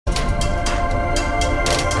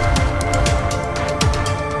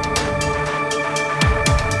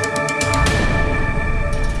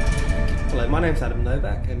name's Adam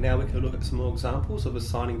Novak, and now we can look at some more examples of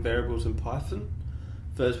assigning variables in Python.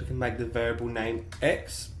 First, we can make the variable name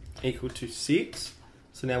x equal to 6.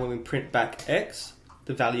 So now when we print back x,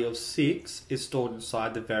 the value of 6 is stored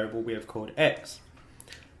inside the variable we have called x.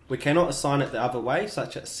 We cannot assign it the other way,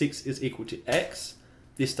 such that 6 is equal to x.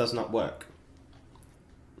 This does not work.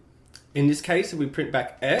 In this case, if we print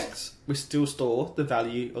back x, we still store the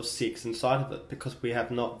value of 6 inside of it because we have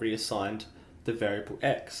not reassigned the variable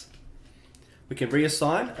x. We can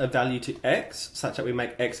reassign a value to x such that we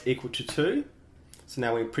make x equal to 2. So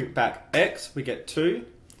now when we print back x, we get 2.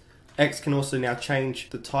 X can also now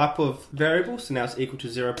change the type of variable, so now it's equal to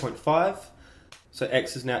 0.5. So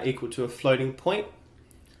x is now equal to a floating point.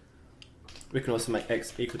 We can also make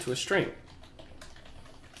x equal to a string.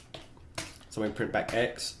 So when we print back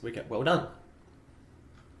x, we get well done.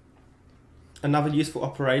 Another useful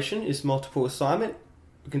operation is multiple assignment.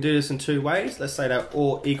 We can do this in two ways. Let's say they're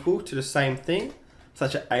all equal to the same thing,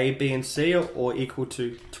 such as a, b, and c are all equal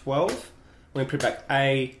to 12. When we print back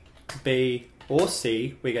a, b, or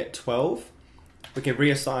c, we get 12. We can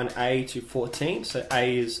reassign a to 14, so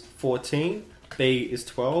a is 14, b is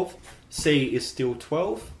 12, c is still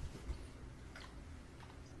 12.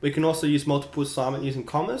 We can also use multiple assignment using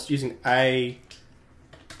commas, using a,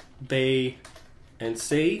 b, and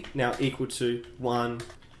c now equal to 1,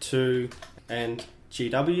 2, and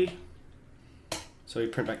GW. So we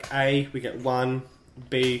print back A, we get 1,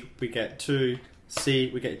 B, we get 2, C,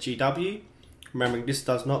 we get GW. Remembering this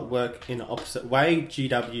does not work in the opposite way.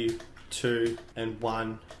 GW, 2, and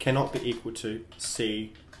 1 cannot be equal to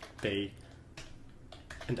C, B,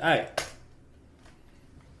 and A.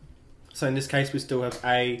 So in this case we still have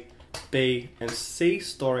A, B, and C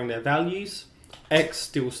storing their values. X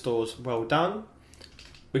still stores well done.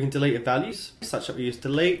 We can delete the values such that we use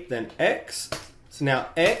delete, then X. So now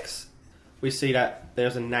x, we see that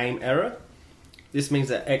there's a name error. This means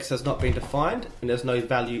that x has not been defined and there's no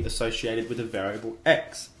value associated with the variable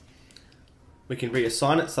x. We can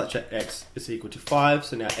reassign it such that x is equal to 5,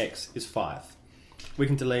 so now x is 5. We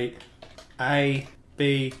can delete a,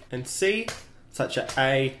 b, and c such that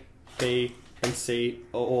a, b, and c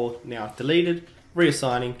are all now deleted,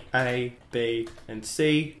 reassigning a, b, and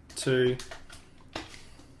c to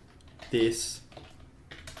this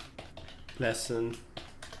lesson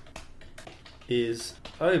is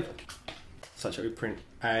over, such that we print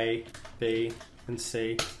A, B, and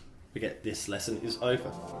C, we get this lesson is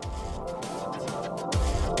over.